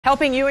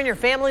Helping you and your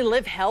family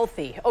live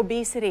healthy.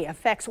 Obesity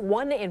affects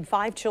 1 in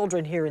 5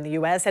 children here in the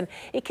U.S., and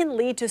it can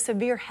lead to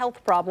severe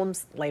health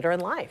problems later in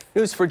life.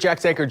 News 4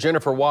 Jack's anchor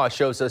Jennifer Waugh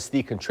shows us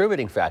the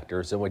contributing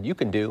factors and what you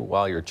can do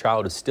while your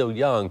child is still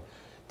young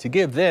to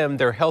give them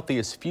their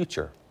healthiest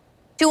future.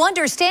 To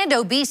understand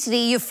obesity,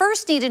 you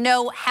first need to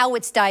know how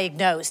it's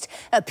diagnosed.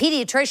 A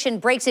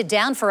pediatrician breaks it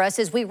down for us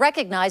as we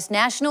recognize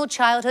National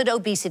Childhood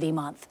Obesity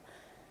Month.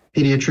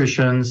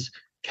 Pediatricians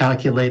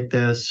calculate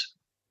this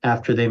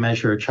after they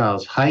measure a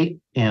child's height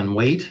and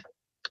weight.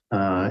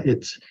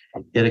 It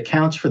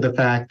accounts for the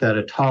fact that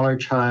a taller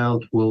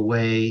child will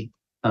weigh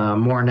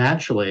more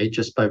naturally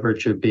just by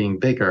virtue of being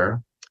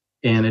bigger.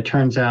 And it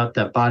turns out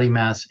that body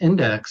mass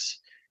index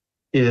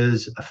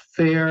is a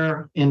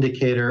fair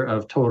indicator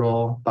of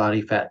total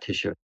body fat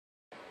tissue.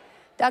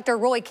 Dr.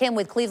 Roy Kim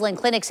with Cleveland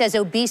Clinic says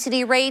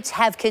obesity rates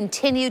have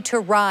continued to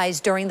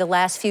rise during the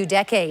last few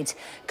decades.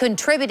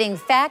 Contributing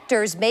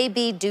factors may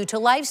be due to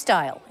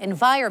lifestyle,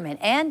 environment,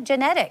 and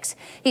genetics.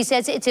 He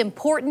says it's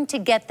important to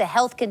get the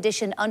health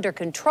condition under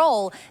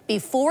control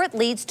before it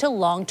leads to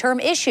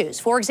long-term issues.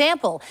 For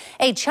example,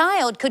 a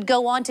child could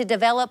go on to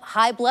develop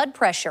high blood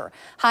pressure,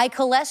 high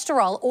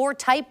cholesterol, or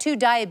type 2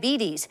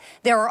 diabetes.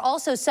 There are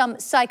also some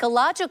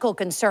psychological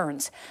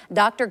concerns.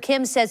 Dr.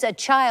 Kim says a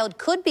child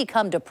could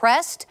become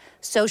depressed,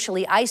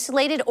 socially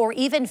isolated, or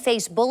even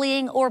face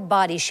bullying or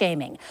body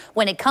shaming.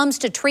 When it comes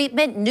to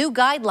treatment, new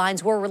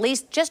guidelines were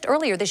released just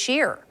earlier this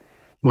year.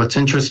 What's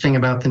interesting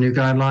about the new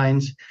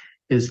guidelines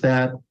is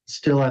that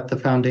still at the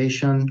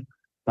foundation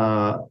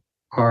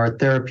are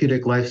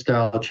therapeutic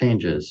lifestyle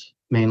changes,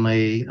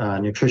 mainly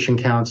nutrition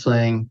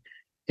counseling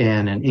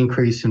and an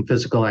increase in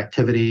physical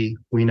activity.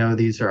 We know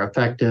these are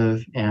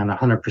effective and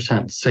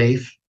 100%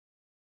 safe.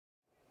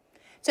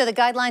 So the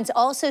guidelines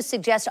also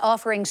suggest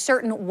offering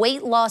certain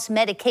weight loss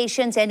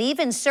medications and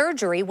even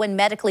surgery when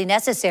medically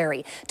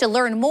necessary. To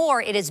learn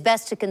more, it is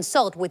best to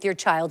consult with your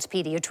child's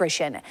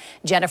pediatrician.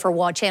 Jennifer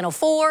Waugh, Channel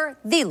 4,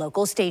 the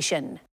local station.